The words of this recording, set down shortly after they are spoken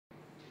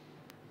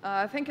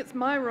I think it's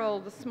my role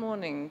this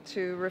morning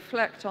to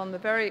reflect on the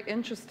very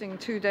interesting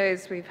 2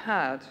 days we've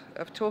had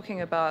of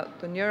talking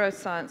about the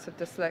neuroscience of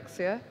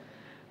dyslexia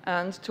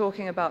and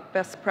talking about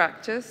best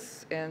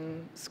practice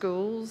in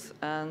schools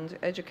and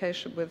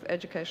education with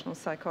educational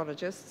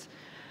psychologists,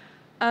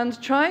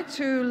 and try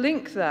to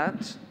link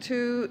that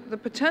to the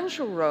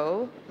potential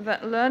role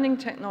that learning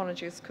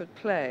technologies could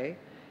play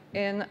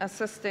in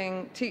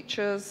assisting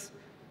teachers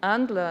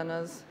and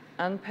learners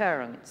and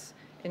parents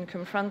in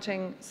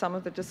confronting some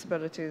of the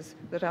disabilities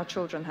that our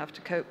children have to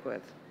cope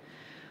with.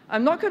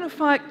 I'm not going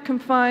to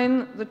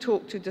confine the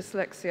talk to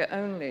dyslexia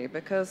only,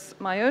 because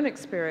my own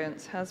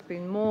experience has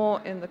been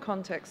more in the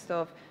context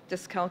of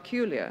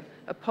dyscalculia,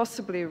 a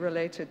possibly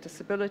related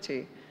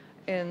disability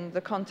in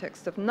the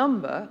context of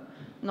number.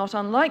 Not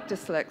unlike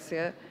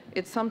dyslexia,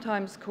 it's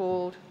sometimes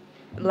called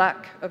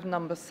lack of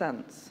number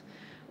sense.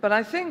 But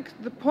I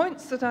think the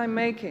points that I'm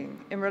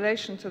making in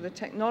relation to the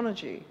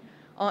technology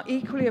are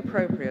equally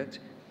appropriate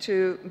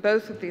to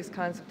both of these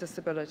kinds of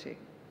disability.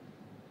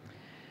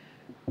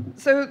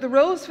 So the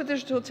roles for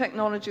digital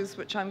technologies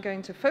which I'm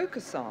going to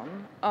focus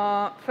on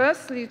are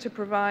firstly to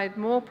provide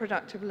more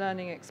productive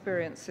learning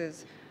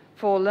experiences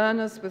for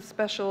learners with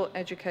special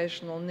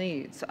educational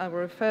needs. I will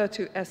refer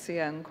to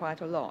SEN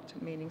quite a lot,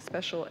 meaning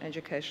special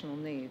educational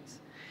needs.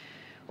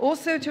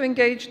 Also to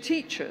engage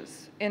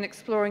teachers in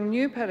exploring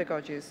new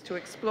pedagogies to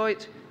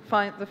exploit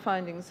the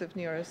findings of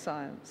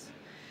neuroscience.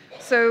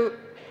 So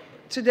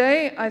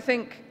today, I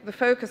think the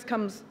focus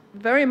comes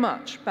very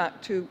much back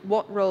to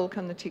what role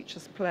can the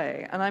teachers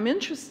play. And I'm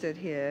interested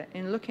here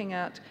in looking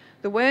at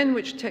the way in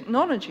which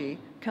technology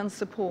can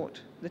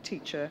support the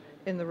teacher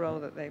in the role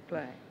that they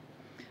play.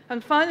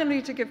 And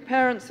finally, to give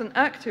parents an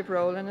active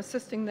role in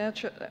assisting their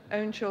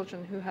own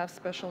children who have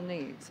special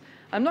needs.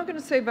 I'm not going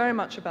to say very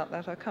much about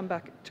that. I'll come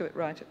back to it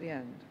right at the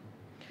end.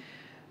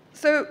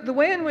 So the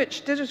way in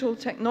which digital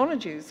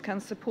technologies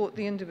can support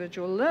the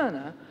individual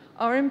learner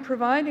are in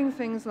providing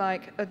things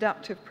like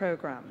adaptive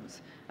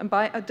programs. And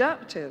by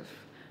adaptive,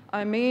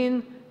 I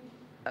mean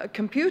a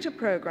computer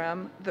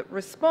program that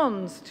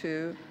responds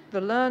to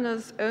the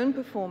learner's own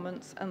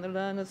performance and the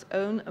learner's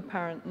own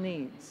apparent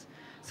needs.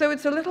 So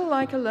it's a little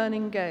like a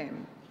learning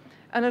game.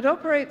 And it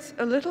operates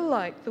a little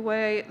like the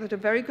way that a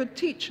very good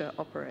teacher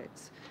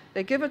operates.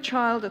 They give a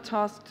child a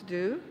task to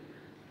do,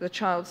 the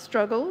child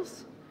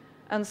struggles,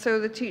 and so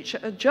the teacher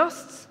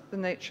adjusts the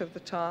nature of the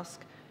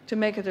task to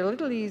make it a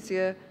little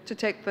easier to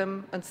take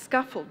them and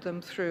scaffold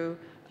them through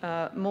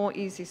more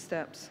easy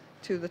steps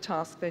to the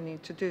task they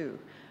need to do.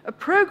 A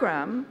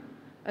program,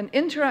 an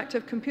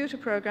interactive computer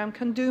program,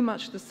 can do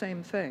much the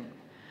same thing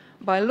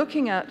by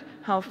looking at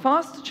how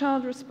fast a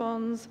child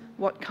responds,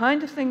 what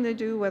kind of thing they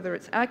do, whether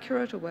it's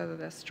accurate or whether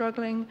they're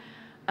struggling,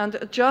 and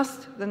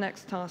adjust the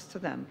next task to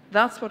them.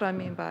 That's what I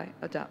mean by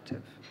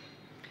adaptive.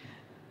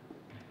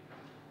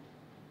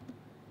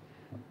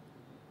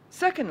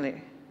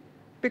 Secondly,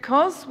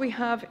 because we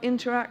have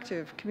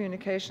interactive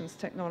communications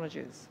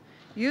technologies,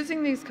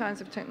 using these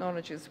kinds of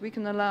technologies, we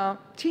can allow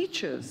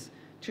teachers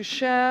to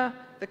share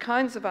the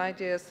kinds of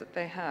ideas that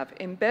they have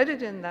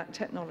embedded in that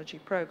technology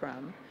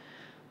program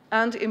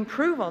and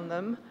improve on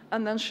them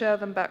and then share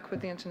them back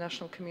with the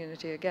international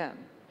community again.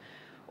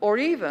 Or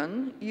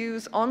even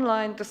use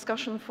online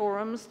discussion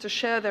forums to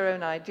share their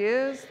own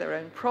ideas, their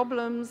own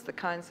problems, the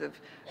kinds of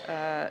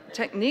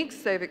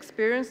techniques they've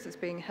experienced as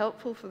being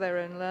helpful for their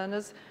own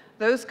learners.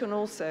 Those can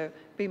also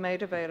be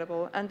made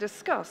available and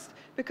discussed,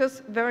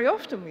 because very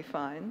often we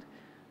find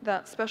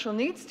that special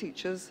needs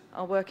teachers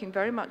are working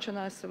very much in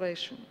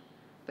isolation.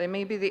 They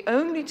may be the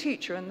only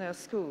teacher in their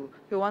school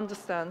who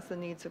understands the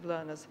needs of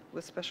learners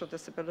with special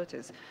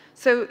disabilities.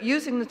 So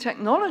using the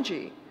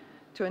technology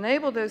to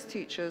enable those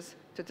teachers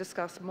to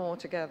discuss more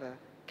together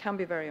can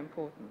be very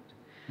important.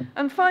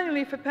 And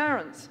finally, for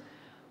parents,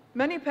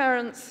 many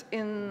parents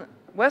in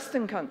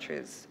Western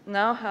countries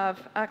now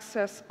have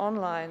access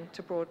online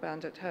to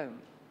broadband at home.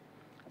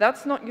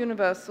 That's not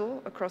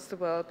universal across the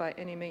world by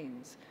any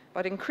means,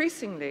 but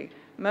increasingly,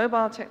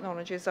 mobile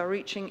technologies are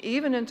reaching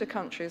even into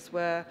countries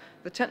where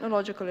the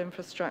technological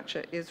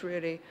infrastructure is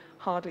really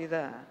hardly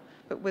there.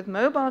 But with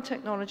mobile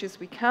technologies,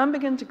 we can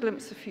begin to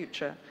glimpse a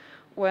future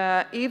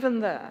where even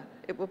there,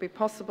 it will be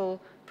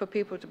possible for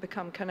people to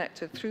become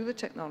connected through the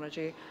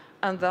technology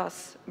and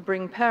thus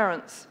bring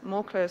parents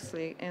more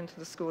closely into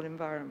the school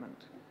environment.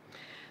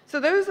 So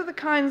those are the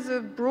kinds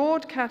of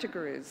broad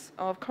categories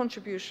of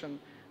contribution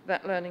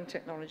that learning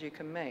technology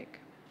can make.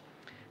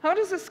 How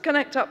does this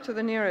connect up to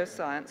the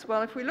neuroscience?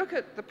 Well, if we look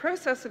at the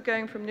process of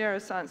going from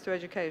neuroscience to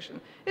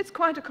education, it's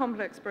quite a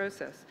complex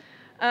process.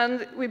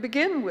 And we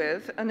begin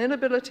with an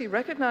inability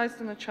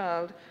recognized in a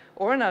child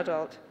or an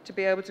adult to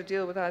be able to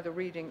deal with either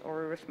reading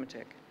or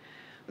arithmetic.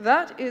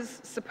 That is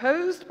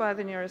supposed by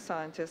the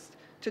neuroscientists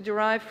to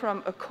derive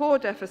from a core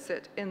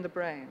deficit in the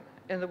brain,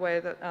 in the way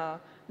that our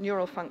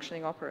neural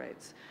functioning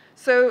operates.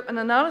 So an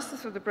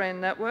analysis of the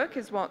brain network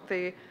is what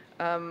the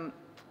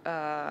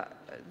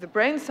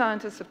brain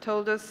scientists have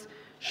told us,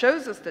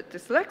 shows us that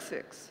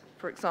dyslexics,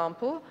 for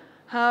example,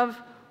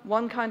 have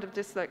one kind of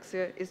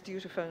dyslexia is due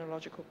to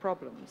phonological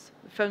problems,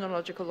 the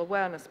phonological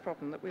awareness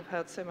problem that we've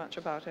heard so much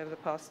about over the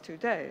past 2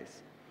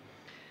 days.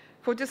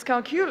 For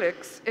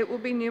dyscalculics, it will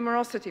be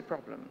numerosity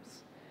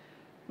problems.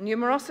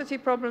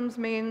 Numerosity problems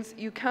means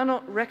you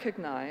cannot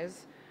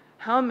recognize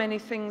how many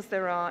things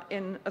there are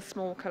in a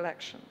small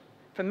collection.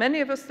 For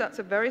many of us, that's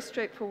a very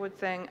straightforward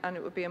thing, and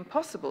it would be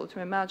impossible to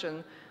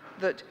imagine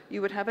that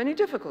you would have any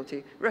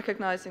difficulty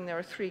recognizing there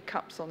are 3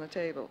 cups on the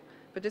table.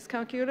 For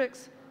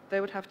dyscalculics, they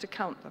would have to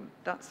count them.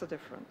 That's the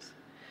difference.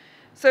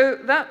 So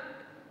that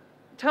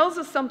tells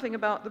us something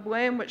about the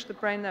way in which the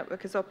brain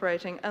network is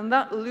operating, and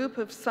that loop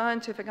of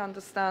scientific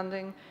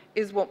understanding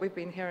is what we've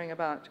been hearing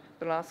about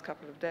the last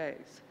couple of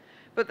days.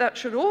 But that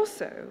should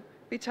also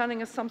be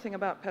telling us something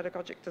about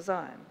pedagogic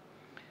design.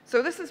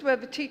 So this is where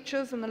the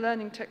teachers and the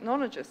learning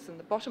technologists in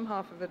the bottom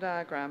half of the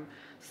diagram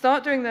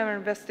start doing their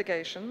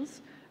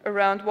investigations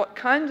around what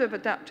kind of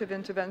adaptive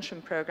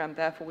intervention program,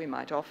 therefore, we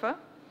might offer.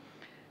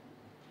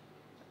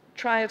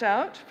 Try it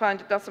out,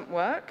 find it doesn't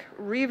work,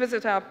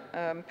 revisit our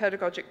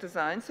pedagogic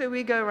design. So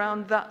we go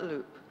around that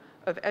loop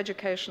of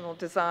educational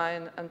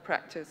design and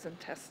practice and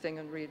testing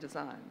and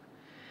redesign.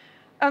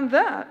 And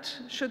that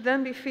should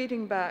then be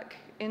feeding back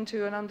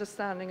into an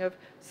understanding of,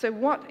 so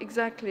what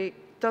exactly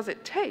does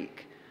it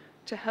take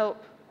to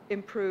help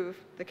improve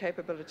the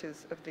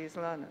capabilities of these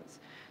learners?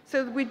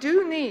 So we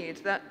do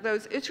need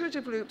those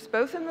iterative loops,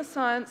 both in the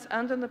science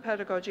and in the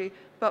pedagogy,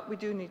 but we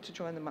do need to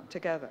join them up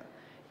together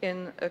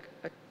in a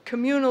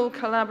communal,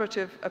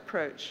 collaborative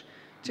approach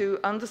to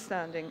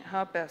understanding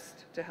how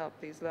best to help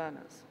these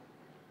learners.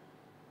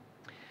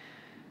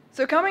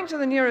 So coming to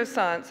the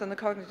neuroscience and the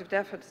cognitive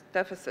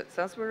deficits,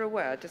 as we're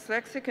aware,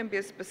 dyslexia can be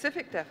a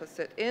specific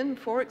deficit in,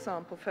 for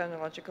example,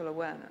 phonological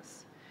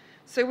awareness.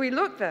 So we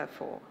look,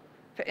 therefore,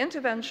 for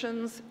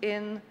interventions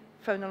in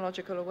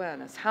phonological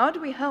awareness. How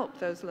do we help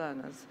those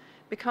learners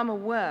become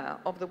aware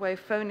of the way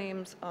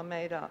phonemes are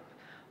made up,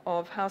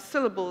 of how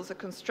syllables are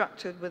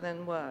constructed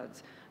within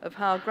words, of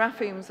how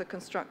graphemes are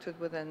constructed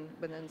within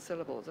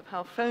syllables, of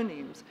how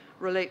phonemes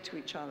relate to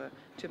each other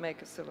to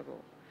make a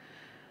syllable?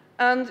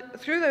 And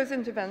through those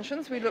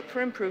interventions, we look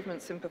for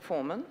improvements in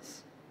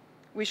performance.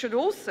 We should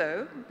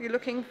also be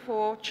looking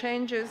for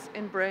changes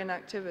in brain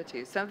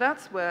activity. So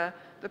that's where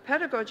the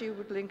pedagogy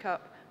would link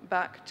up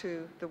back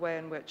to the way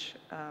in which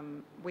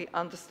we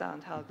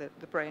understand how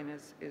the brain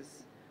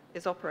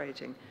is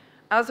operating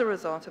as a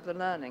result of the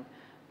learning.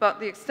 But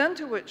the extent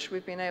to which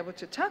we've been able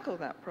to tackle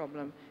that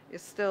problem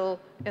is still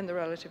in the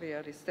relatively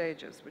early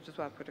stages, which is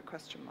why I put a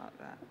question mark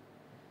there.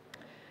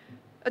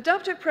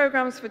 Adaptive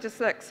programs for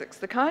dyslexics,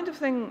 the kind of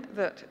thing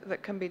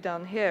that can be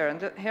done here,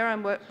 and here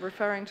I'm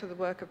referring to the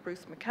work of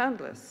Bruce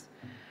McCandless,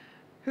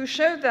 who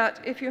showed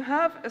that if you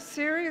have a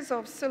series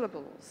of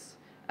syllables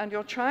and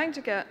you're trying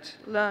to get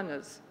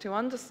learners to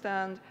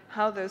understand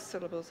how those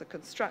syllables are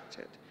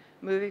constructed,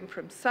 moving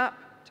from sap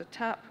to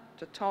tap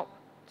to top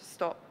to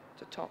stop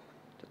to top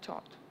to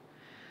tot,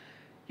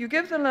 you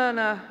give the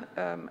learner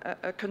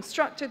a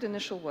constructed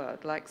initial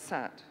word like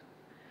sat,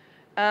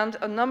 and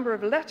a number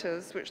of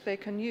letters which they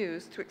can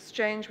use to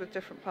exchange with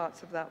different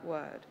parts of that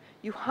word.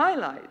 You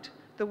highlight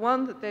the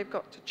one that they've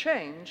got to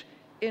change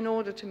in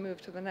order to move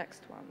to the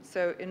next one.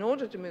 So in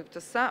order to move to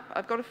sap,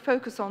 I've got to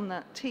focus on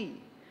that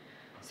T.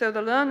 So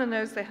the learner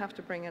knows they have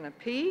to bring in a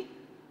P.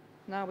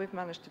 Now we've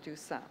managed to do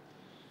sap.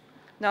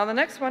 Now the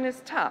next one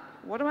is tap.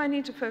 What do I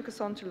need to focus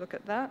on to look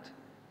at that?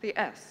 The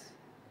S.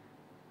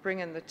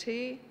 Bring in the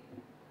T,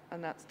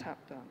 and that's tap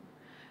done.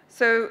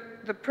 So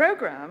the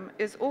program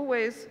is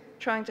always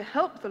trying to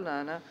help the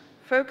learner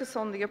focus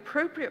on the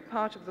appropriate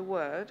part of the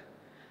word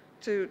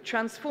to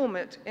transform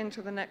it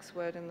into the next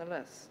word in the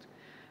list.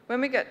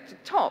 When we get to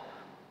top,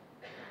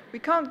 we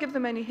can't give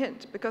them any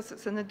hint because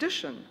it's an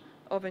addition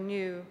of a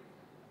new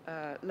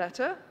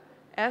letter,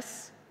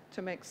 S,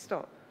 to make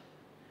stop.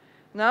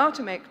 Now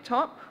to make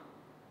top,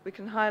 we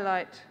can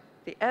highlight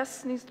the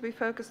S needs to be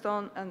focused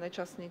on, and they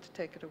just need to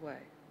take it away.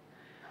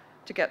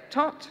 To get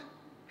tot,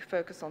 we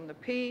focus on the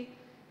P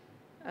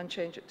and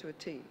change it to a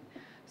T.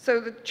 So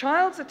the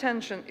child's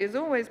attention is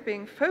always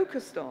being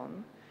focused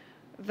on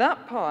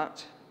that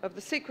part of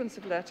the sequence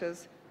of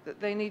letters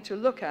that they need to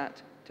look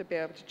at to be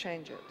able to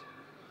change it.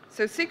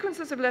 So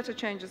sequences of letter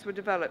changes were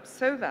developed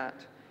so that,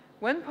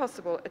 when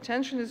possible,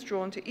 attention is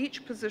drawn to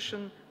each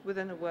position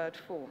within a word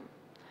form.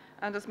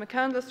 And as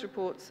McCandless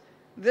reports,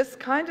 this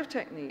kind of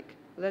technique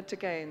led to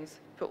gains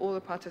for all the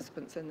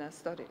participants in their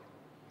study.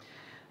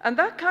 And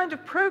that kind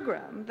of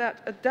program,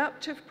 that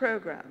adaptive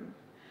program,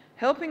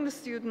 helping the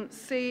students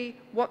see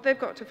what they've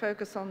got to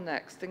focus on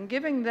next and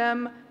giving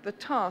them the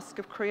task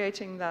of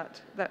creating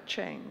that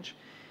change,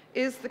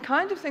 is the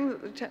kind of thing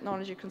that the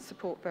technology can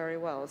support very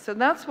well. So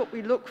that's what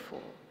we look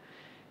for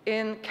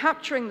in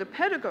capturing the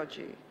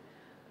pedagogy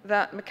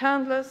that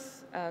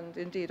McCandless and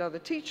indeed other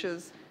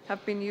teachers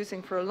have been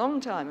using for a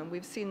long time, and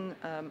we've seen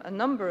a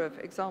number of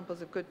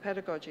examples of good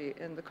pedagogy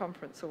in the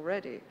conference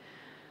already.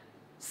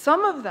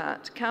 Some of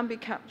that can be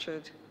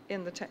captured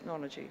in the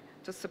technology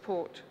to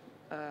support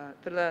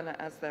the learner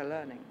as they're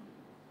learning.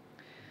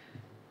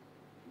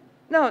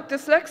 Now,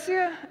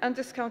 dyslexia and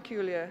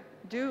dyscalculia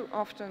do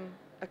often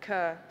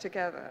occur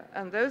together,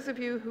 and those of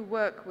you who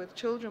work with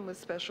children with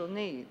special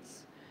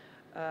needs,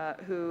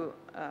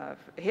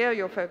 here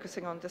you're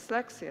focusing on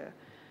dyslexia,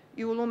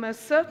 you will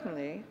almost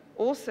certainly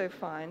also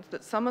find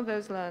that some of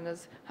those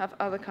learners have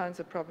other kinds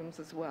of problems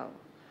as well.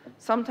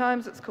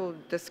 Sometimes it's called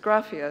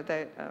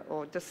dysgraphia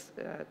or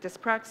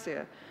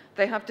dyspraxia.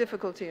 They have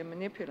difficulty in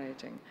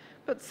manipulating.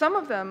 But some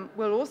of them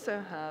will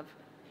also have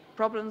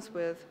problems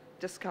with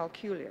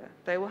dyscalculia.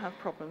 They will have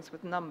problems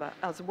with number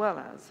as well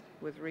as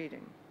with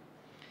reading.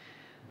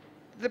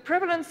 The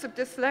prevalence of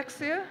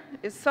dyslexia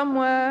is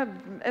somewhere,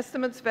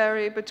 estimates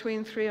vary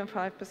between 3 and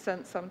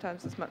 5%,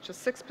 sometimes as much as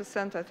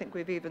 6%. I think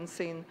we've even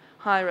seen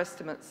higher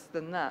estimates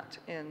than that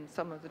in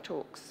some of the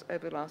talks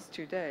over the last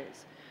 2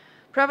 days.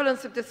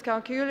 Prevalence of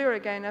dyscalculia,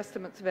 again,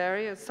 estimates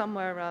vary, is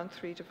somewhere around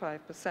 3 to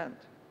 5%.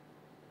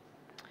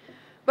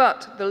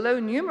 But the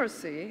low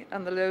numeracy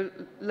and the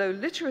low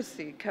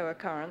literacy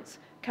co-occurrence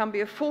can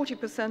be a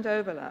 40%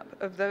 overlap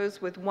of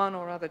those with one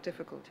or other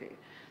difficulty.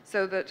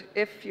 So that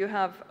if you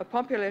have a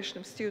population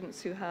of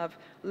students who have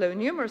low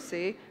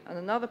numeracy and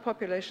another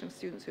population of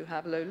students who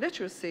have low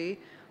literacy,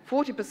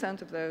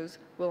 40% of those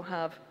will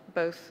have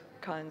both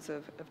kinds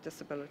of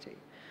disability.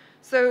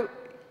 So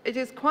it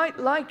is quite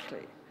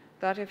likely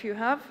that if you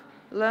have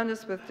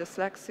learners with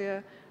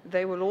dyslexia,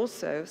 they will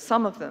also,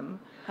 some of them,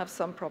 have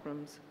some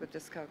problems with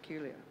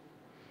dyscalculia.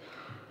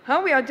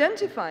 How we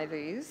identify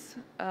these,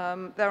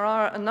 there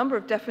are a number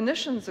of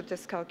definitions of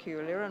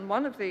dyscalculia, and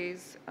one of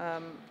these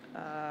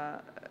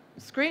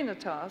screener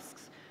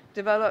tasks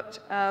developed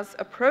as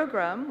a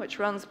program which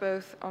runs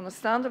both on a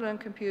standalone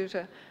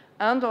computer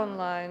and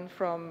online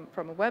from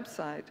a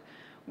website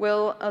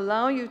will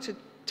allow you to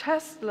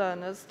test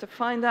learners to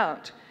find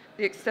out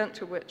the extent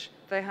to which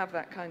they have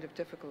that kind of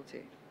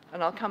difficulty.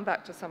 And I'll come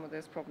back to some of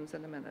those problems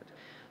in a minute.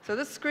 So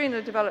this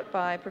screener, developed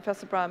by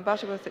Professor Brian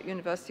Butterworth at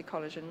University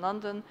College in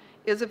London,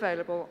 is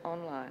available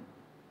online.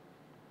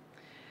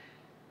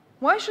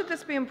 Why should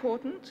this be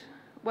important?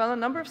 Well, a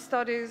number of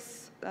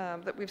studies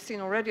that we've seen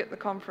already at the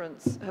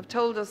conference have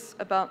told us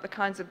about the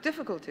kinds of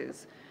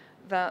difficulties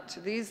that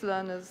these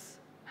learners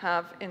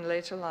have in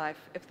later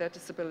life if their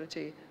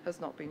disability has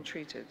not been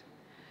treated.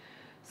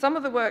 Some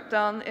of the work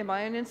done in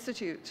my own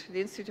institute,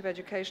 the Institute of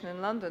Education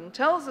in London,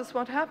 tells us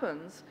what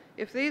happens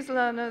if these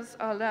learners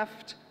are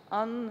left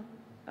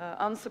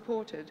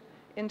unsupported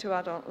into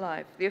adult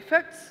life. The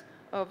effects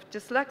of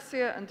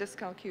dyslexia and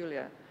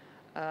dyscalculia,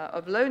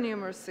 of low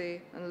numeracy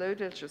and low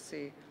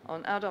literacy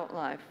on adult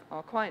life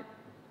are quite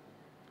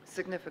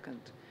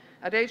significant.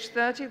 At age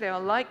 30, they are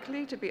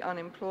likely to be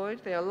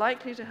unemployed. They are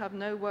likely to have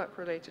no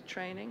work-related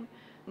training,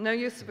 no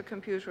use of a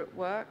computer at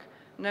work,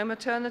 no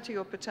maternity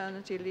or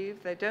paternity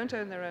leave. They don't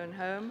own their own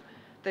home.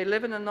 They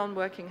live in a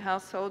non-working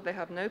household. They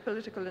have no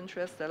political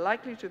interest. They're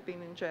likely to have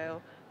been in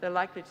jail. They're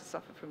likely to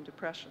suffer from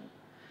depression.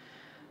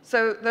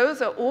 So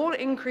those are all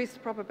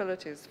increased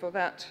probabilities for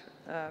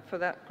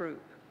that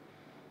group.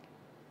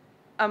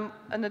 An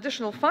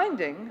additional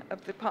finding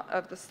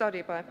of the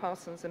study by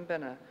Parsons and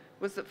Binner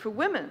was that for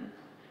women,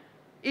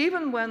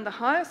 even when the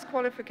highest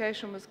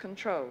qualification was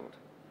controlled,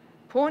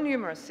 poor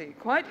numeracy,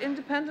 quite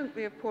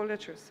independently of poor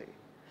literacy,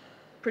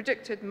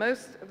 predicted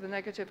most of the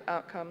negative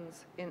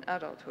outcomes in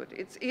adulthood.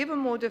 It's even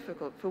more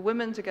difficult for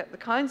women to get the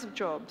kinds of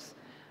jobs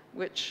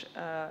which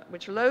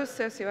low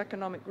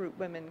socioeconomic group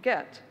women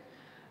get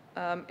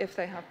if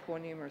they have poor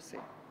numeracy.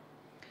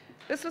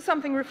 This was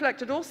something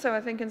reflected also,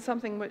 I think, in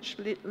something which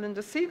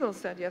Linda Siegel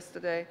said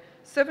yesterday.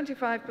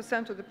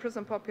 75% of the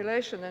prison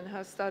population in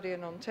her study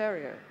in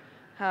Ontario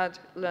had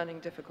learning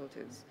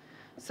difficulties.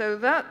 So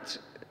that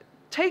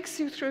takes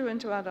you through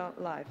into adult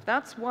life.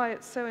 That's why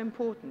it's so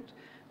important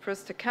for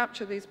us to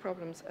capture these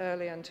problems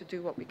early and to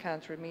do what we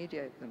can to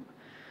remediate them.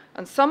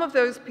 And some of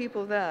those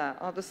people there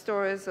are the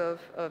stories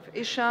of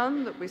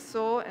Ishan that we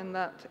saw in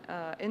that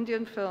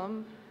Indian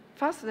film,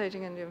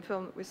 fascinating Indian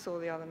film that we saw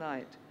the other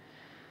night.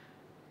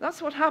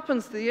 That's what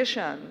happens to the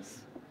Ishans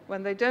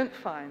when they don't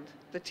find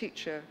the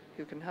teacher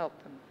who can help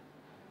them.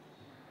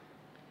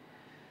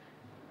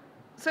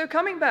 So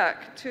coming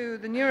back to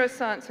the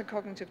neuroscience and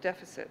cognitive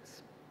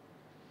deficits,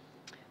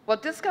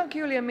 what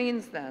dyscalculia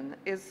means then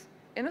is,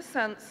 in a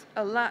sense,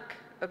 a lack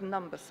of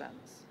number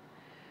sense.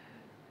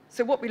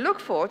 So what we look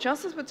for,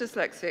 just as with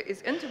dyslexia,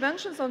 is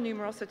interventions on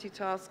numerosity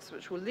tasks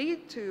which will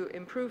lead to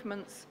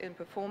improvements in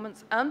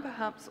performance and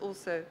perhaps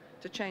also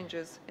to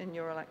changes in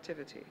neural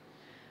activity.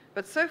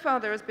 But so far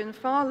there has been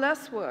far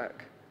less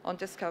work on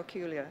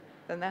dyscalculia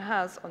than there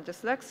has on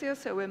dyslexia,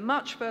 so we're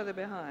much further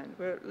behind.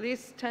 We're at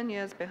least 10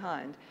 years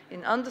behind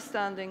in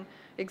understanding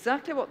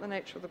exactly what the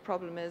nature of the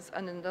problem is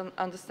and in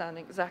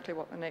understanding exactly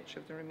what the nature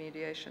of the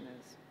remediation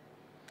is.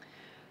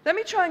 Let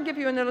me try and give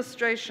you an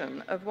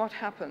illustration of what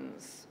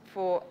happens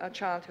for a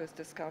child who is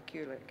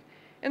dyscalculic.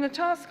 In a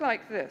task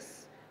like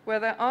this,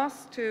 where they're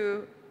asked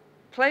to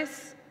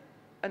place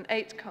an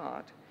 8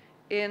 card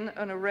in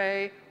an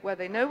array where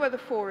they know where the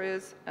 4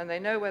 is and they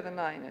know where the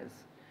 9 is.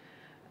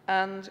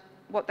 And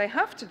what they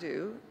have to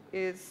do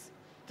is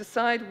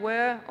decide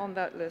where on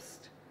that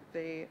list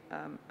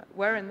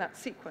where in that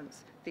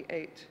sequence the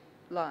 8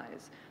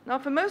 lies. Now,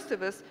 for most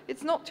of us,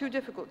 it's not too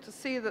difficult to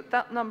see that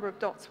that number of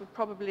dots would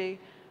probably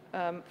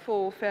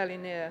fall fairly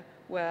near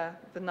where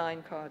the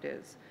 9 card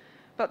is.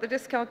 But the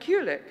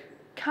dyscalculic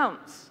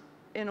counts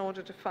in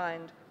order to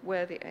find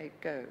where the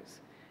 8 goes.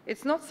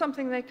 It's not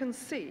something they can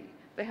see.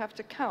 They have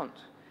to count.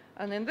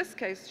 And in this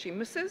case, she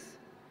misses,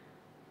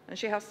 and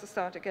she has to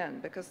start again,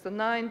 because the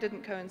 9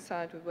 didn't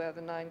coincide with where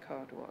the 9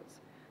 card was.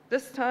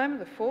 This time,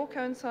 the 4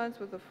 coincides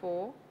with the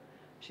 4.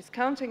 She's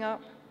counting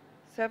up,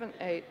 7,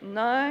 8,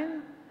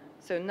 9.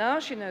 So now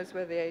she knows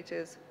where the 8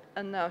 is,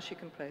 and now she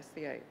can place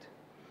the 8.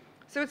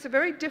 So it's a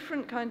very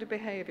different kind of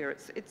behavior.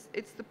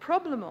 It's the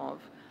problem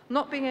of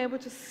not being able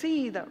to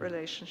see that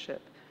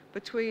relationship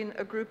between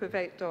a group of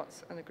 8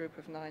 dots and a group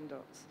of 9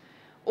 dots.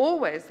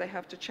 Always they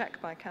have to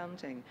check by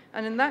counting.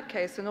 And in that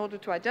case, in order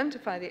to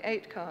identify the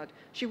 8 card,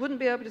 she wouldn't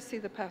be able to see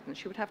the pattern.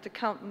 She would have to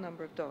count the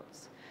number of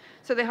dots.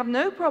 So they have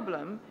no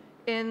problem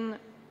in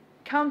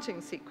counting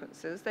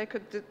sequences. They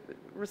could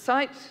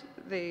recite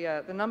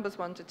the numbers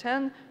 1 to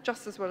 10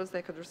 just as well as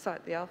they could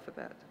recite the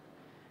alphabet.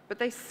 But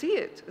they see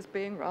it as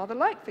being rather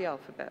like the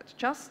alphabet,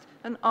 just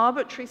an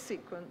arbitrary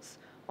sequence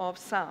of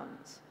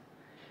sounds.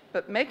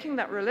 But making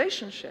that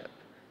relationship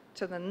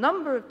to the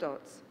number of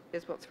dots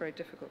is what's very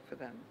difficult for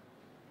them.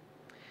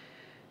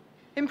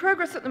 In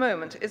progress at the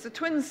moment is a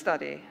twin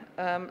study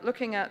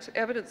looking at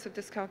evidence of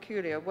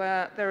dyscalculia,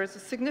 where there is a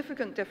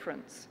significant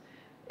difference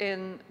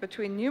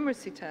between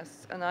numeracy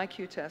tests and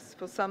IQ tests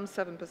for some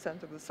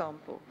 7% of the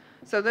sample.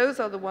 So those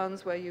are the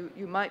ones where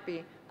you might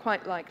be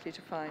quite likely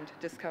to find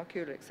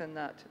dyscalculics in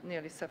that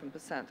nearly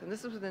 7%. And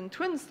this is within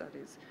twin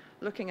studies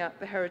looking at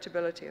the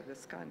heritability of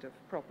this kind of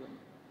problem.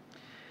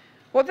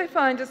 What they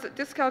find is that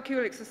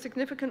dyscalculics are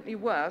significantly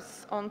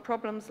worse on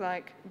problems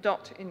like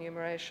dot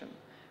enumeration,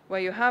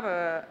 where you have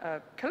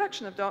a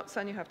collection of dots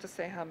and you have to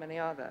say how many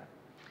are there.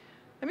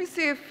 Let me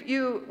see if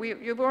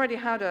you've already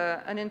had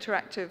an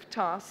interactive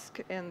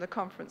task in the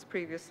conference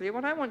previously.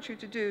 What I want you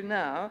to do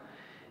now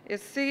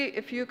is see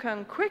if you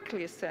can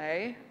quickly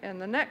say, in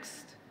the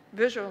next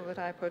visual that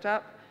I put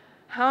up,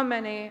 how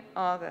many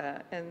are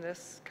there in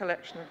this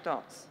collection of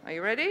dots. Are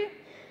you ready?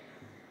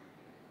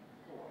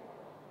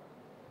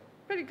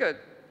 Pretty good.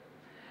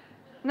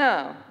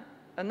 Now,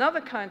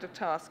 another kind of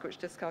task which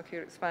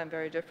dyscalculics find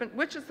very different.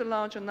 Which is the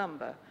larger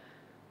number?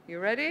 You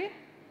ready?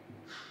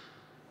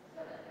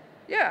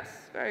 Yes,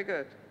 very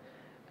good.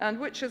 And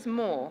which is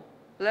more,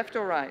 left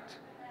or right?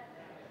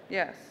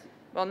 Yes.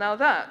 Well, now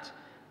that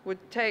would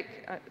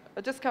take,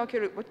 a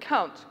dyscalculic would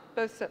count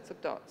both sets of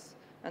dots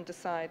and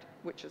decide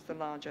which is the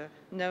larger,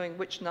 knowing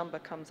which number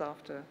comes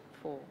after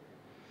 4.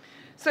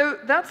 So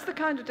that's the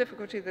kind of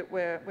difficulty that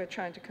we're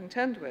trying to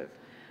contend with.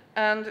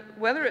 And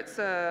whether it's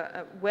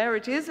where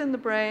it is in the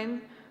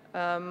brain,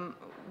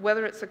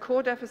 whether it's a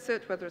core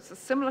deficit, whether it's a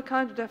similar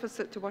kind of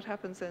deficit to what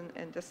happens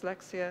in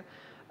dyslexia,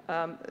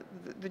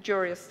 the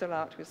jury is still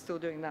out. We're still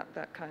doing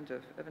that kind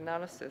of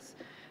analysis.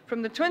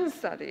 From the twin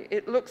study,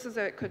 it looks as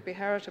though it could be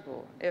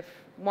heritable. If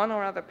one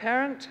or other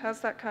parent has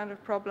that kind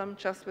of problem,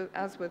 just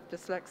as with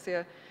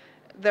dyslexia,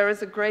 there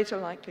is a greater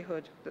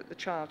likelihood that the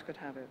child could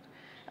have it.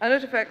 And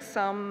it affects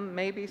some,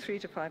 maybe 3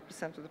 to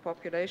 5% of the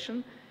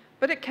population,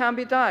 but it can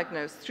be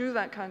diagnosed through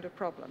that kind of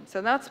problem.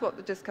 So that's what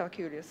the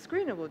dyscalculia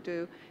screener will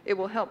do. It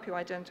will help you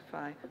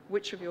identify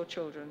which of your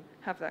children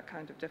have that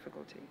kind of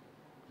difficulty.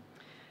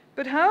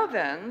 But how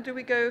then do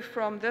we go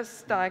from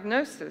this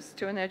diagnosis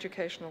to an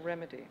educational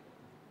remedy?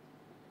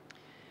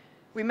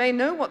 We may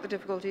know what the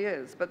difficulty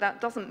is, but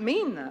that doesn't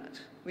mean that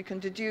we can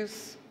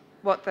deduce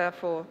what,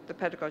 therefore, the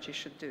pedagogy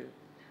should do.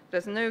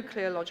 There's no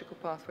clear logical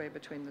pathway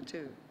between the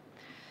two.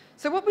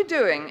 So what we're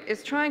doing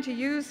is trying to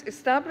use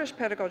established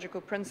pedagogical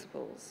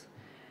principles,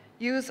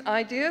 use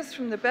ideas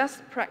from the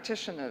best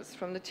practitioners,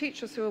 from the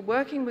teachers who are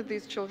working with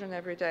these children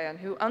every day and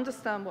who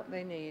understand what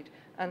they need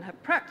and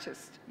have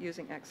practiced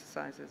using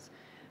exercises,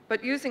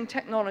 but using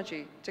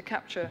technology to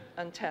capture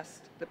and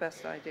test the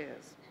best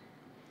ideas.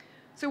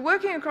 So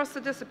working across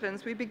the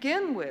disciplines, we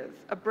begin with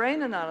a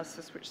brain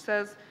analysis which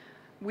says,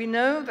 we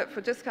know that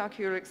for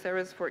dyscalculics there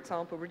is, for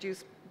example,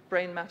 reduced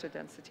brain matter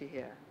density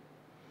here.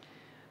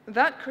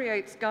 That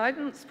creates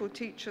guidance for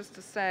teachers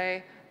to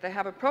say, they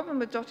have a problem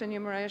with dot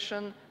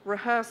enumeration,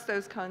 rehearse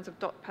those kinds of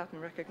dot pattern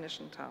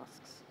recognition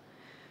tasks.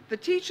 The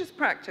teacher's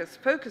practice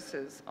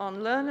focuses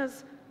on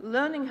learners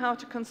learning how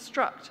to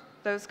construct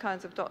those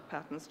kinds of dot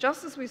patterns,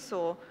 just as we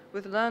saw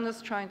with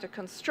learners trying to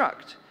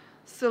construct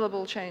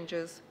syllable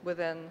changes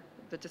within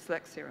the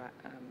dyslexia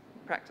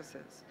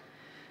practices.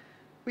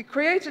 We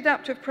create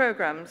adaptive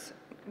programs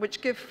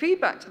which give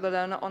feedback to the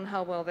learner on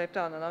how well they've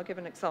done, and I'll give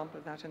an example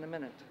of that in a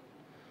minute.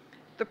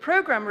 The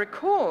program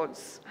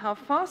records how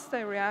fast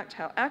they react,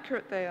 how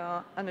accurate they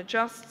are, and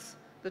adjusts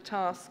the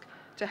task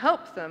to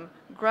help them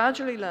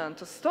gradually learn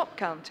to stop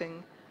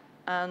counting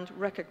and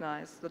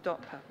recognize the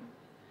dot pattern.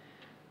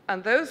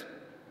 And those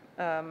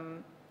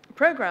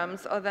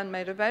programs are then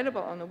made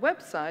available on a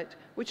website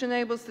which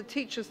enables the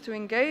teachers to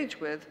engage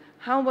with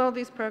how well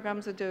these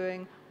programs are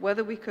doing,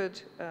 whether we could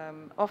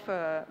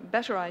offer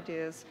better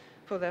ideas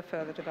for their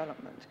further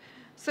development.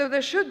 So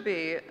there should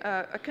be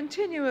a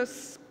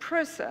continuous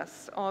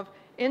process of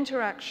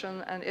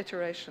interaction and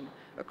iteration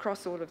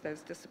across all of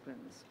those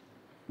disciplines.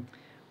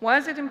 Why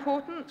is it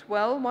important?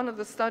 Well, one of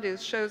the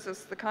studies shows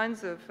us the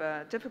kinds of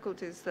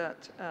difficulties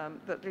that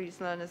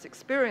these learners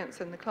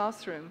experience in the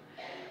classroom,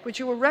 which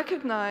you will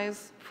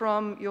recognize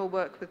from your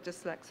work with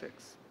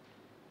dyslexics.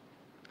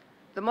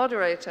 The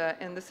moderator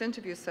in this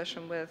interview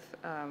session with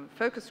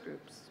focus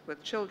groups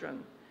with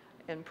children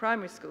in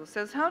primary school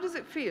says, how does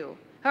it feel?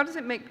 How does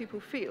it make people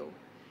feel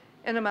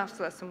in a maths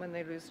lesson when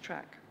they lose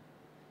track?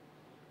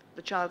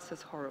 The child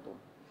says, horrible.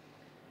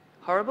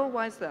 Horrible?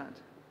 Why is that?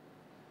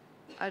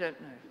 I don't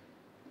know.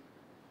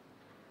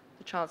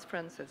 The child's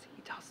friend says,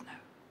 he does know.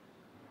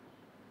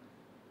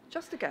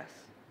 Just a guess.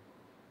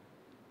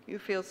 You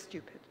feel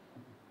stupid.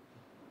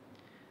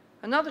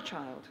 Another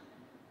child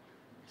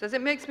says,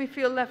 it makes me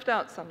feel left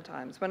out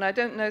sometimes. When I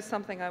don't know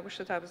something, I wish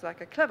that I was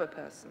like a clever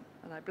person,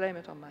 and I blame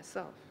it on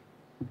myself.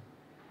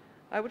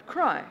 I would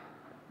cry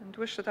and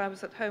wish that I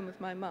was at home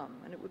with my mum,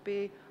 and it would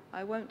be,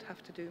 I won't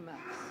have to do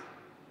maths.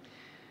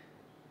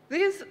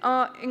 These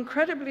are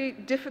incredibly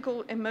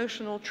difficult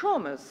emotional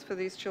traumas for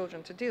these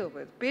children to deal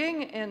with.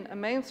 Being in a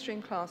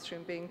mainstream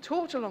classroom, being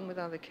taught along with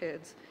other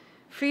kids,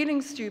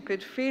 feeling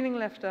stupid, feeling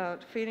left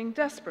out, feeling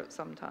desperate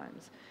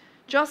sometimes.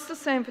 Just the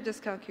same for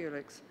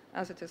dyscalculics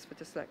as it is for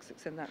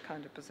dyslexics in that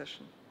kind of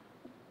position.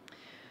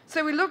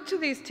 So we look to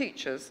these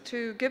teachers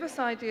to give us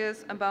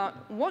ideas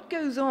about what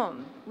goes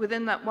on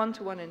within that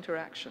one-to-one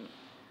interaction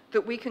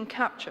that we can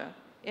capture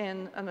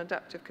in an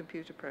adaptive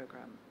computer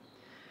program.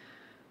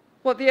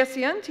 What the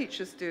SEN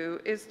teachers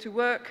do is to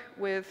work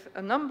with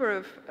a number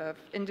of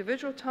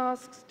individual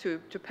tasks to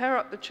pair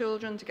up the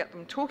children, to get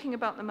them talking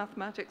about the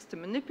mathematics, to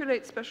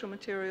manipulate special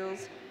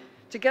materials,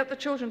 to get the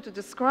children to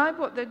describe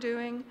what they're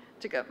doing,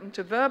 to get them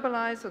to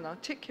verbalize and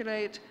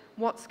articulate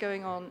what's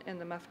going on in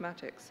the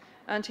mathematics,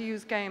 and to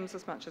use games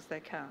as much as they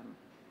can.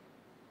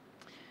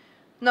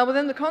 Now,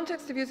 within the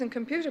context of using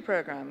computer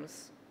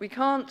programs, we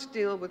can't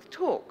deal with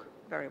talk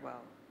very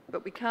well,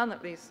 but we can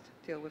at least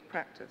deal with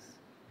practice.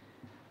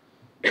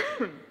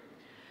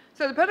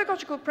 So the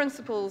pedagogical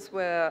principles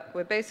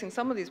we're basing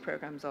some of these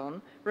programs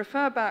on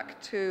refer back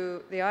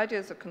to the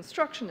ideas of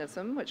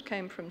constructionism, which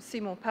came from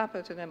Simon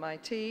Papert at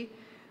MIT,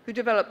 who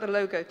developed the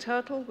Logo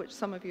turtle, which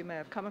some of you may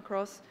have come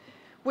across,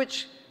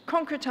 which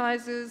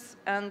concretizes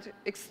and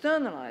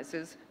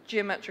externalizes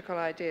geometrical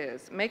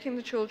ideas, making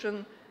the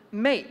children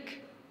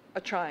make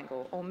a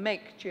triangle or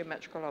make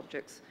geometrical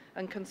objects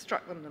and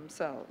construct them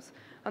themselves.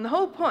 And the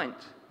whole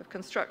point of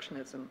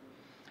constructionism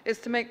is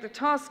to make the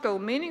task goal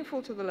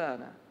meaningful to the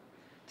learner,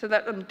 to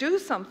let them do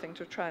something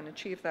to try and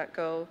achieve that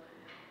goal,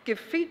 give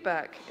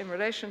feedback in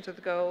relation to the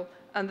goal,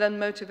 and then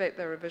motivate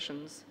their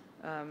revisions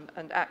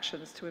and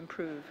actions to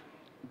improve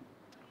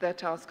their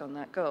task on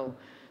that goal.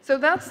 So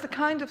that's the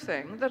kind of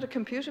thing that a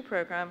computer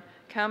program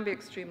can be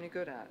extremely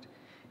good at.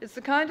 It's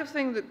the kind of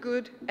thing that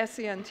good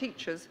SEN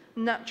teachers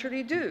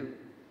naturally do.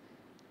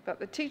 But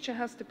the teacher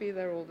has to be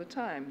there all the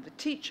time. The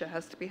teacher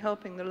has to be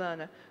helping the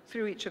learner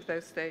through each of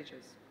those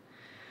stages.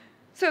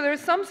 So there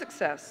is some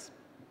success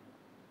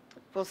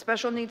for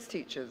special needs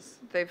teachers.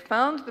 They've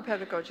found the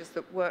pedagogies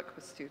that work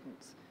with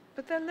students,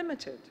 but they're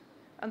limited,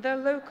 and they're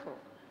local,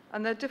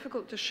 and they're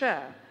difficult to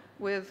share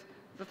with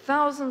the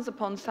thousands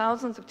upon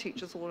thousands of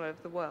teachers all over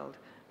the world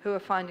who are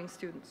finding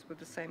students with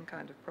the same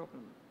kind of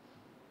problem.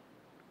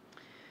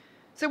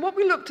 So what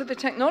we look to the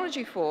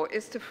technology for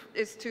is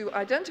to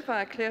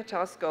identify a clear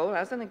task goal,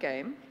 as in a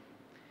game,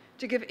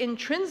 to give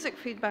intrinsic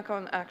feedback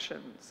on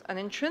actions. And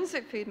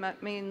intrinsic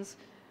feedback means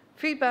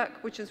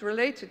feedback which is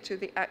related to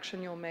the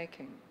action you're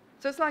making.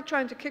 So it's like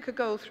trying to kick a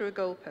goal through a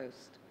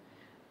goalpost.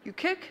 You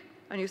kick,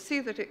 and you see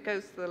that it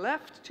goes to the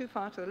left, too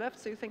far to the left,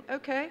 so you think,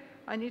 okay,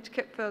 I need to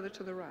kick further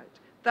to the right.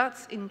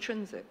 That's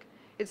intrinsic.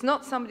 It's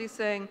not somebody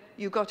saying,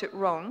 you got it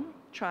wrong,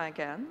 try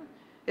again.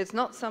 It's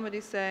not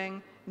somebody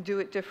saying, do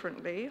it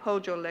differently,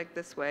 hold your leg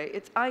this way.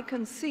 It's, I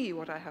can see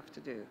what I have to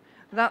do.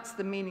 That's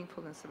the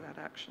meaningfulness of that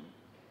action.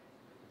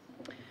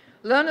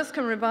 Learners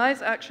can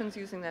revise actions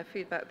using their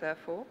feedback,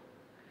 therefore.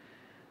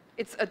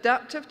 It's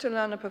adaptive to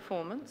learner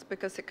performance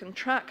because it can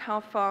track how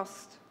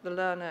fast the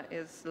learner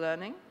is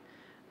learning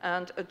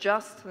and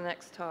adjust the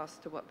next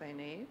task to what they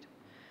need.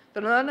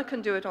 The learner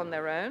can do it on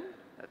their own,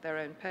 at their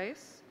own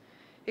pace.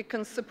 It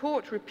can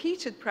support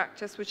repeated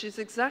practice, which is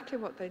exactly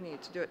what they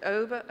need, to do it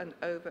over and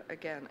over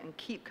again and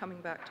keep coming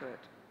back to it.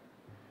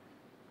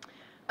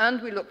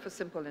 And we look for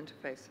simple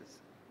interfaces.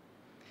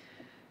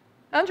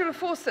 Angela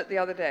Fawcett the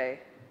other day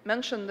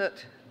mentioned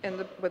that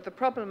with the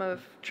problem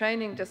of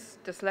training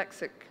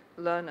dyslexic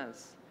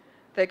learners,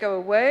 they go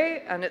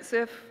away and it's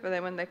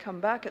when they come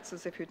back, it's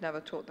as if you'd never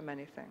taught them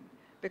anything.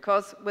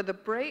 Because with a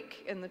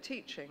break in the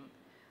teaching,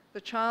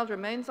 the child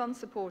remains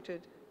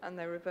unsupported and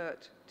they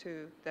revert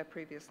to their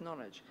previous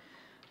knowledge.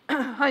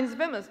 Heinz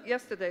Wimmer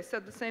yesterday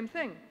said the same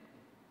thing.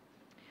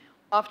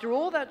 After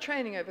all that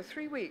training over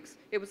 3 weeks,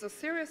 it was a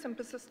serious and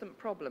persistent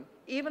problem.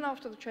 Even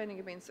after the training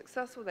had been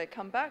successful, they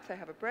come back, they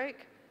have a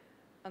break,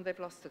 and they've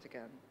lost it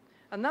again.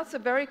 And that's a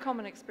very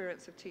common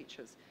experience of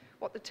teachers.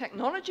 What the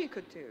technology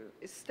could do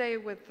is stay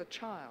with the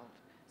child,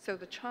 so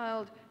the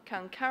child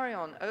can carry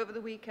on over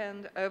the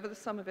weekend, over the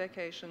summer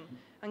vacation,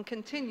 and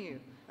continue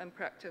and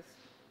practice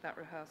that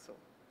rehearsal.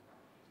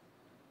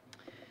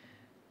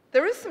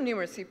 There is some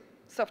numeracy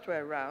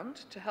software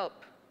around to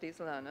help these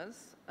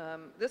learners. A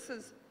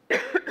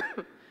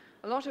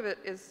lot of it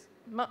is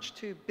much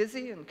too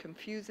busy and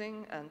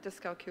confusing, and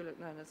dyscalculic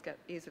learners get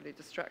easily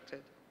distracted.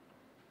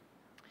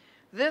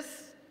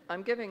 This,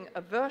 I'm giving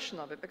a version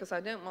of it because I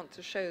don't want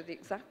to show the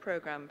exact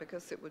program,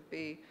 because it would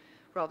be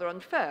rather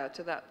unfair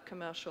to that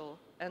commercial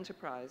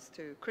enterprise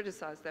to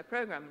criticize their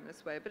program in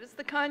this way, but it's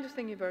the kind of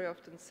thing you very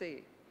often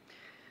see.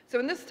 So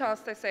in this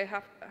task, they say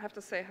have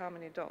to say how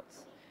many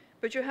dots.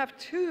 But you have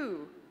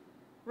two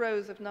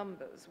rows of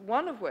numbers,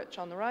 one of which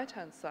on the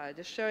right-hand side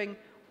is showing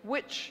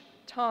which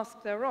task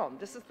they're on.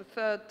 This is the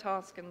third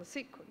task in the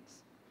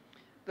sequence.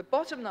 The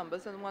bottom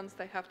numbers are the ones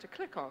they have to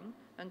click on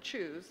and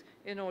choose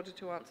in order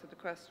to answer the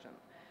question.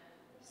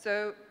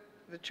 So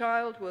the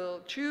child will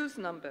choose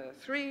number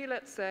 3,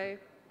 let's say,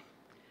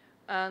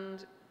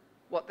 and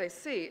what they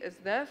see is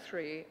their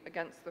 3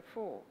 against the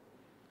 4.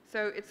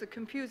 So it's a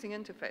confusing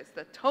interface.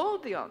 They're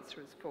told the answer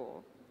is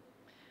 4,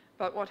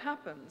 but what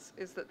happens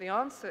is that the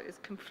answer is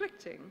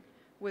conflicting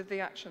with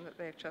the action that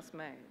they've just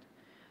made.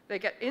 They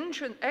get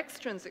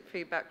extrinsic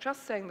feedback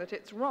just saying that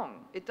it's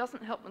wrong. It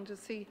doesn't help them to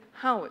see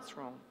how it's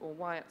wrong or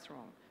why it's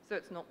wrong, so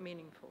it's not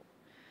meaningful.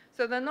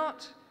 So they're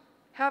not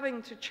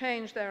having to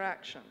change their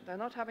action. They're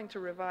not having to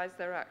revise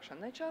their action.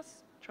 They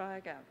just try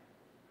again.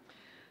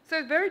 So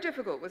it's very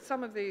difficult with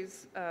some of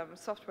these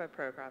software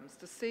programs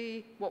to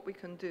see what we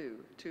can do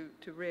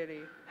to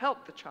really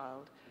help the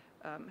child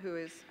who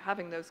is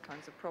having those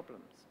kinds of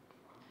problems.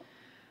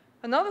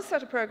 Another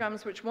set of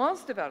programs which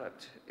was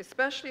developed,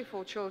 especially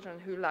for children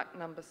who lack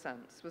number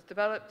sense, was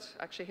developed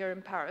actually here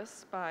in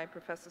Paris by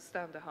Professor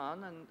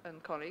Standerhan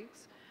and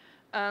colleagues.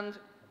 And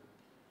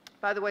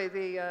by the way,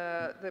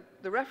 the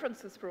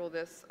references for all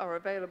this are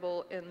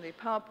available in the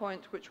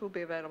PowerPoint, which will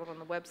be available on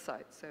the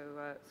website.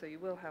 So you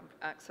will have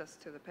access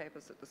to the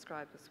papers that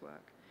describe this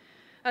work.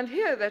 And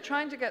here they're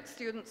trying to get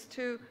students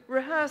to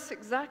rehearse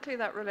exactly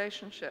that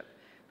relationship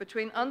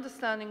between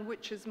understanding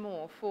which is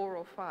more, 4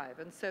 or 5.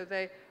 And so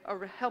they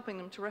are helping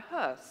them to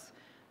rehearse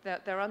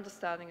their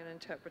understanding and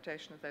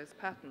interpretation of those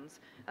patterns,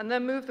 and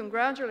then move them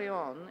gradually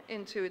on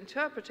into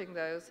interpreting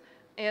those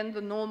in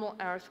the normal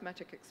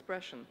arithmetic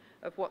expression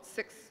of what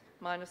 6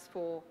 minus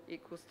 4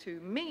 equals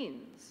 2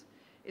 means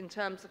in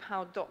terms of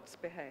how dots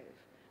behave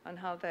and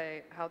how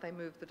they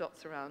move the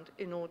dots around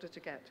in order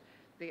to get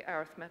the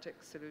arithmetic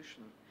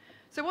solution.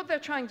 So what they're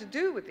trying to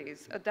do with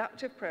these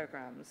adaptive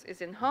programs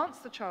is enhance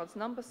the child's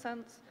number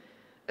sense,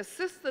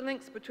 assist the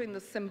links between the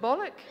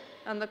symbolic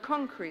and the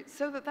concrete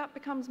so that that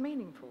becomes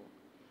meaningful,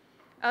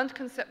 and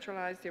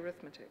conceptualize the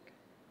arithmetic.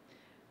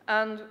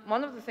 And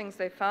one of the things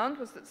they found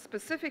was that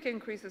specific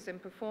increases in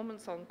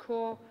performance on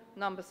core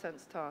number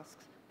sense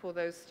tasks for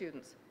those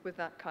students with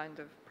that kind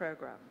of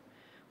program.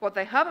 What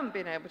they haven't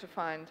been able to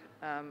find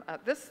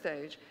at this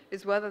stage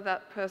is whether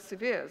that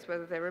perseveres,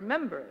 whether they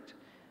remember it.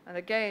 And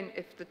again,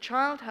 if the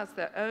child has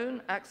their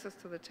own access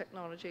to the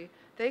technology,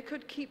 they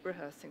could keep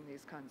rehearsing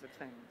these kinds of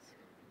things.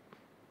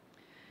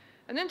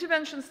 An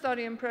intervention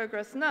study in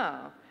progress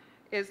now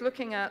is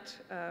looking at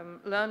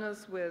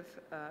learners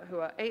who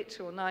are 8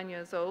 or 9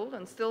 years old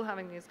and still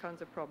having these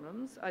kinds of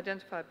problems,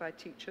 identified by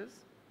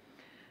teachers,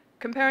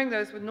 comparing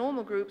those with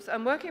normal groups,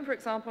 and working, for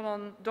example,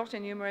 on dot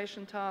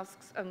enumeration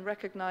tasks and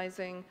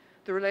recognizing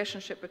the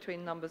relationship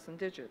between numbers and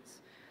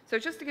digits. So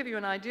just to give you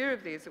an idea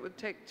of these, it would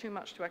take too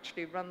much to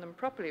actually run them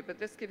properly, but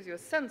this gives you a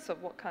sense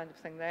of what kind of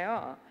thing they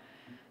are.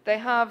 They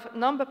have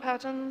number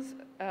patterns,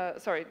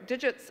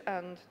 digits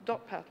and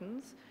dot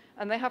patterns,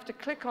 and they have to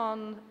click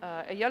on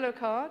a yellow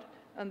card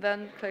and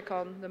then click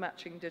on the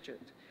matching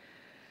digit.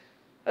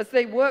 As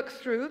they work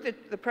through,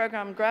 the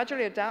program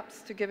gradually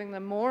adapts to giving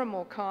them more and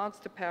more cards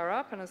to pair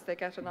up, and as they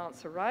get an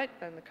answer right,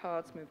 then the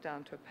cards move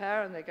down to a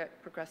pair, and they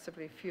get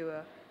progressively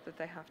fewer that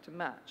they have to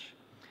match.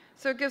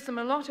 So it gives them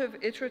a lot of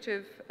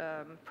iterative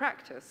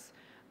practice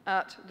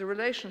at the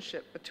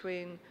relationship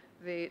between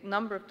the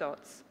number of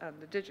dots and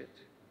the digit.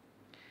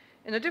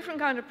 In a different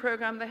kind of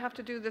program, they have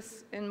to do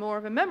this in more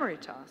of a memory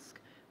task,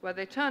 where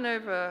they turn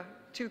over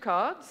 2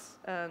 cards,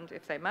 and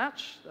if they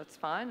match, that's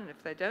fine, and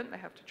if they don't, they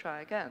have to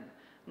try again.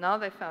 Now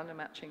they've found a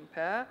matching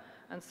pair,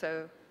 and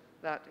so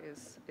that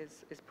is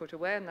put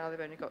away, and now they've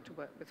only got to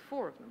work with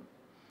 4 of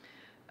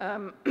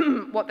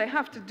them. What they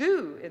have to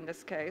do in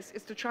this case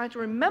is to try to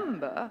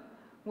remember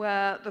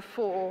where the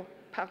 4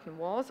 pattern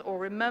was, or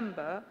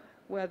remember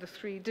where the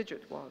 3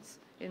 digit was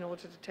in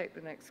order to take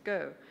the next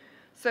go.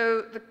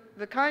 So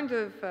the kind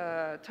of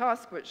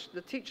task which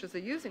the teachers are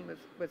using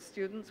with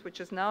students, which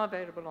is now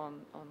available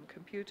on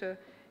computer,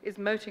 is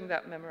noting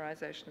that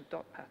memorization of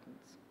dot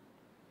patterns.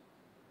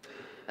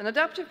 An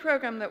adaptive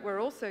program that we're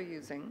also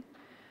using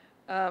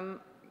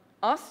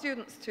asks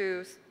students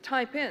to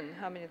type in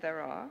how many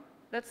there are.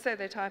 Let's say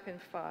they type in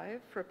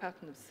 5 for a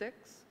pattern of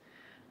 6,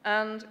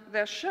 and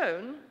they're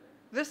shown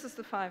this is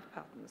the 5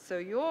 pattern. So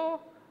your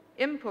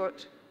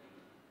input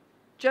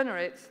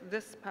generates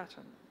this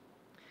pattern.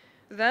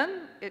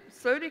 Then it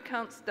slowly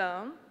counts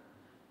down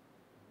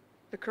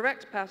the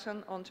correct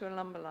pattern onto a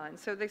number line.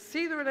 So they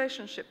see the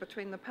relationship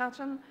between the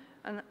pattern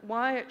and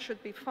why it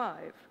should be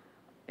 5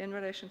 in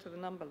relation to the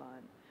number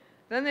line.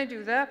 Then they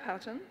do their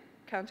pattern,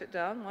 count it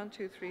down, 1,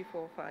 2, 3,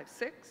 4, 5,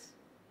 6.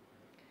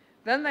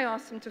 Then they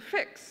ask them to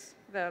fix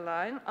their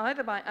line,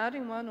 either by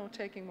adding 1 or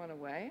taking 1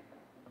 away.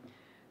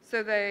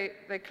 So they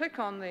click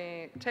on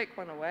the take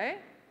 1 away,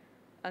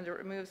 and it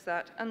removes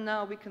that, and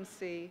now we can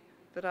see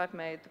that I've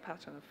made the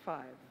pattern of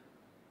 5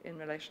 in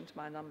relation to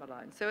my number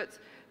line. So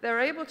they're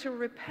able to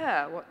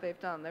repair what they've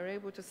done. They're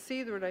able to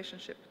see the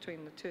relationship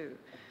between the two.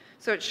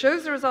 So it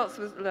shows the results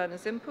of the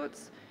learner's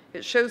inputs,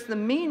 it shows the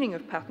meaning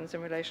of patterns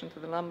in relation to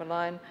the number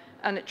line,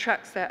 and it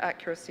tracks their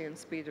accuracy and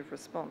speed of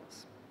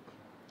response.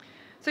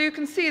 So you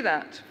can see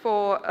that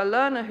for a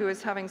learner who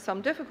is having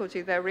some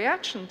difficulty, their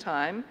reaction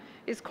time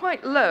is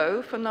quite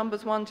low for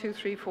numbers 1, 2,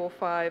 3, 4,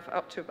 5,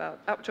 up to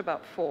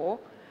about 4.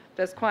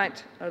 There's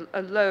quite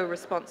a low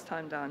response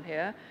time down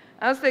here.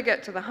 As they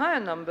get to the higher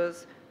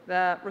numbers,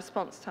 their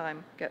response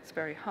time gets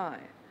very high.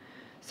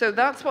 So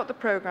that's what the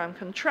program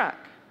can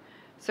track.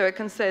 So it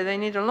can say they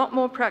need a lot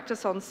more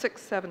practice on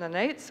 6, 7, and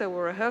 8, so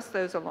we'll rehearse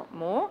those a lot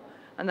more.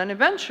 And then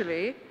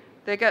eventually,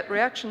 they get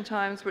reaction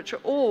times which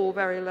are all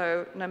very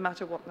low, no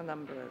matter what the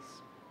number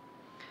is.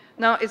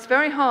 Now, it's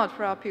very hard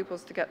for our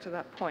pupils to get to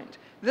that point.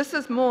 This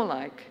is more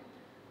like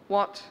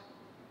what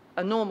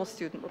a normal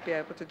student would be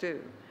able to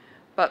do.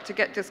 But to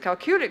get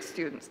dyscalculic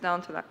students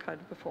down to that kind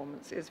of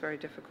performance is very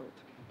difficult.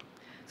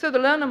 So the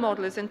learner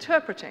model is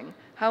interpreting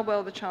how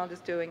well the child is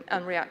doing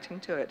and reacting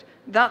to it.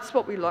 That's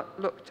what we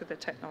look to the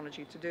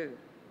technology to do.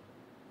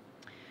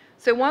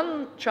 So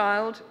one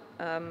child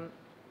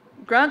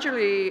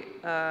gradually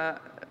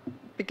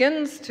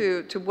begins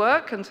to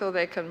work until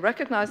they can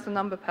recognize the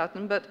number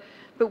pattern, but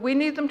we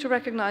need them to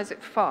recognize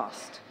it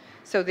fast.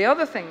 So the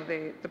other thing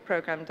the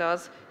program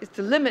does is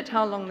to limit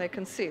how long they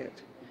can see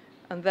it.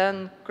 And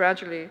then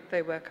gradually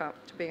they work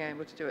up to being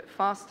able to do it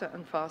faster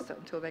and faster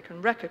until they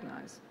can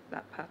recognize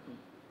that pattern.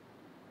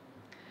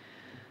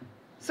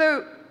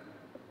 So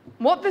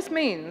what this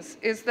means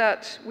is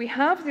that we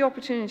have the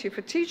opportunity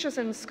for teachers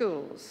in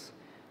schools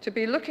to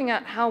be looking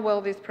at how well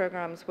these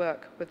programs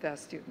work with their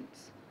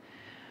students.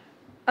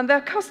 And they're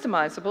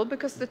customizable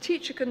because the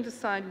teacher can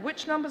decide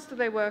which numbers do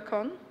they work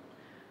on.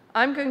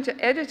 I'm going to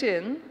edit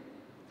in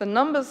the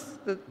numbers,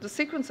 the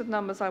sequence of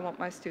numbers I want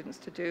my students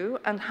to do,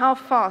 and how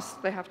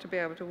fast they have to be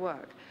able to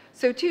work.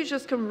 So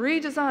teachers can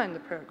redesign the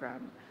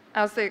program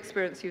as they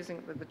experience using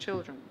it with the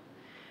children.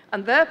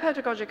 And their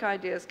pedagogic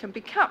ideas can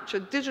be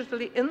captured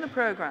digitally in the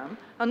program,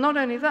 and not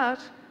only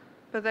that,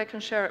 but they can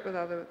share it with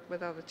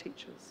other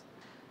teachers.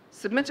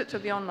 Submit it to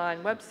the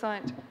online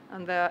website,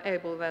 and they're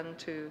able then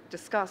to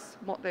discuss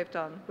what they've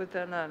done with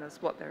their learners,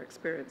 what their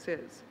experience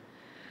is.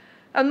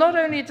 And not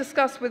only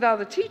discuss with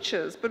other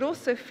teachers, but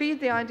also feed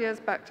the ideas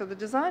back to the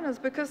designers,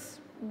 because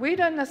we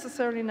don't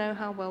necessarily know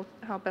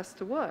how best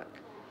to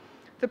work.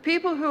 The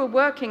people who are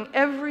working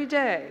every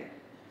day,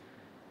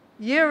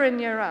 year in,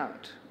 year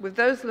out, with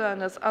those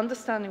learners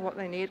understanding what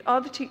they need are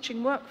the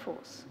teaching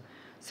workforce.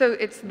 So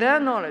it's their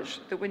knowledge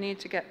that we need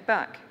to get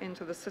back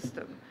into the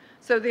system.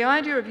 So the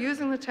idea of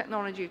using the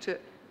technology to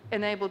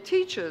enable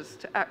teachers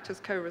to act as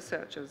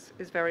co-researchers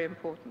is very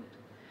important.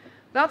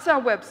 That's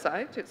our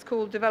website. It's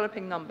called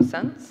Developing Number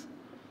Sense.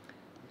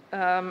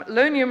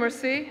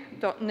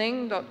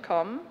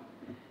 lownumeracy.ning.com.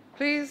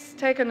 Please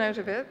take a note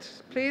of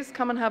it. Please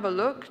come and have a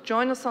look.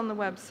 Join us on the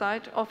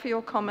website. Offer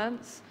your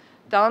comments.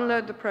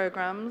 Download the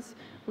programs.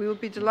 We will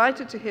be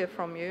delighted to hear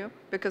from you,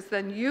 because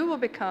then you will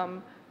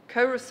become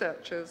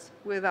co-researchers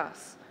with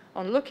us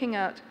on looking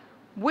at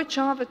which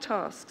are the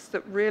tasks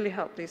that really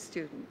help these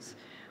students.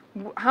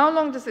 How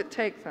long does it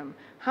take them?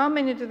 How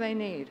many do they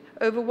need?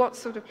 Over what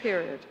sort of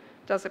period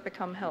does it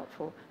become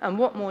helpful? And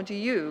what more do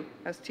you,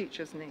 as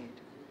teachers, need?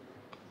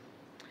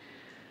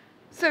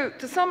 So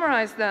to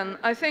summarize then,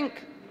 I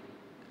think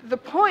the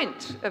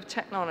point of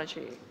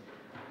technology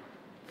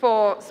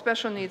for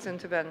special needs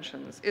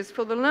interventions is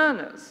for the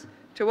learners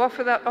to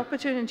offer that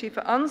opportunity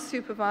for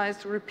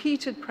unsupervised,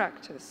 repeated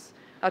practice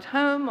at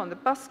home, on the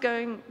bus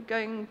going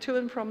to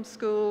and from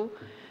school.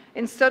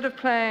 Instead of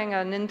playing a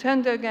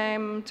Nintendo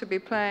game, to be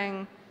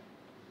playing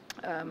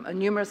a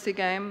numeracy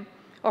game,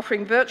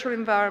 offering virtual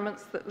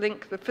environments that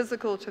link the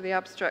physical to the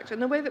abstract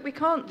in a way that we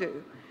can't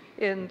do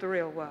in the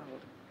real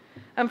world.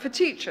 And for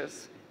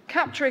teachers,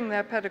 capturing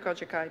their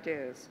pedagogic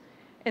ideas,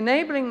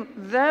 enabling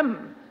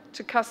them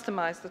to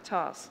customize the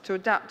task, to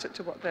adapt it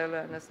to what their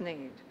learners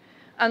need,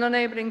 and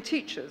enabling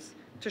teachers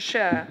to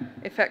share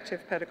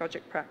effective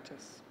pedagogic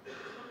practice.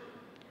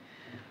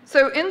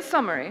 So in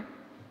summary,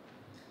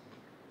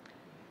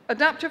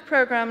 adaptive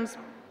programs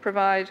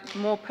provide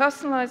more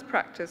personalized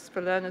practice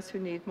for learners who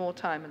need more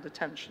time and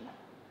attention.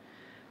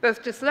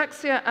 Both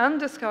dyslexia and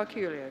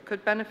dyscalculia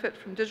could benefit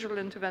from digital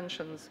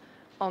interventions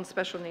on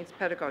special needs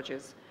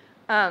pedagogies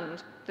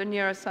and the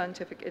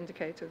neuroscientific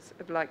indicators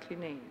of likely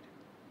need.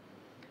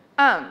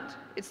 And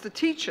it's the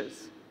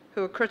teachers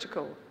who are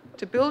critical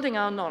to building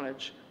our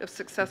knowledge of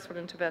successful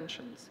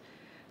interventions.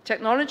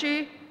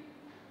 Technology,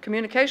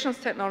 communications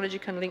technology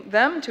can link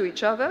them to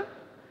each other,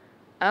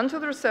 and to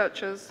the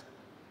researchers,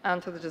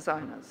 and to the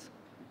designers.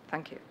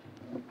 Thank you.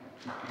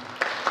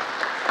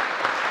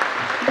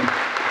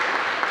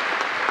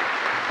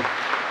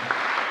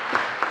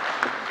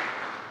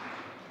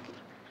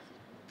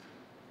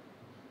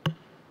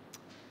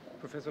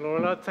 Professor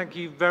Laurillard, thank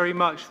you very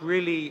much.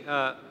 Really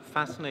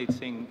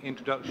fascinating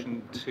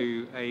introduction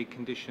to a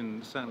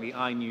condition certainly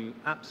I knew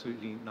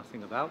absolutely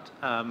nothing about,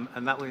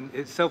 and that in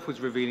itself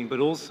was revealing, but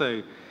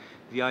also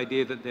the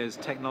idea that there's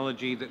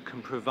technology that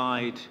can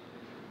provide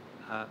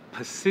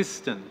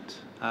persistent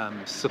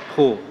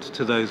support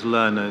to those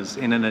learners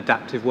in an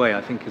adaptive way,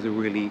 I think is a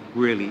really,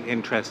 really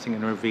interesting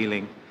and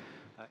revealing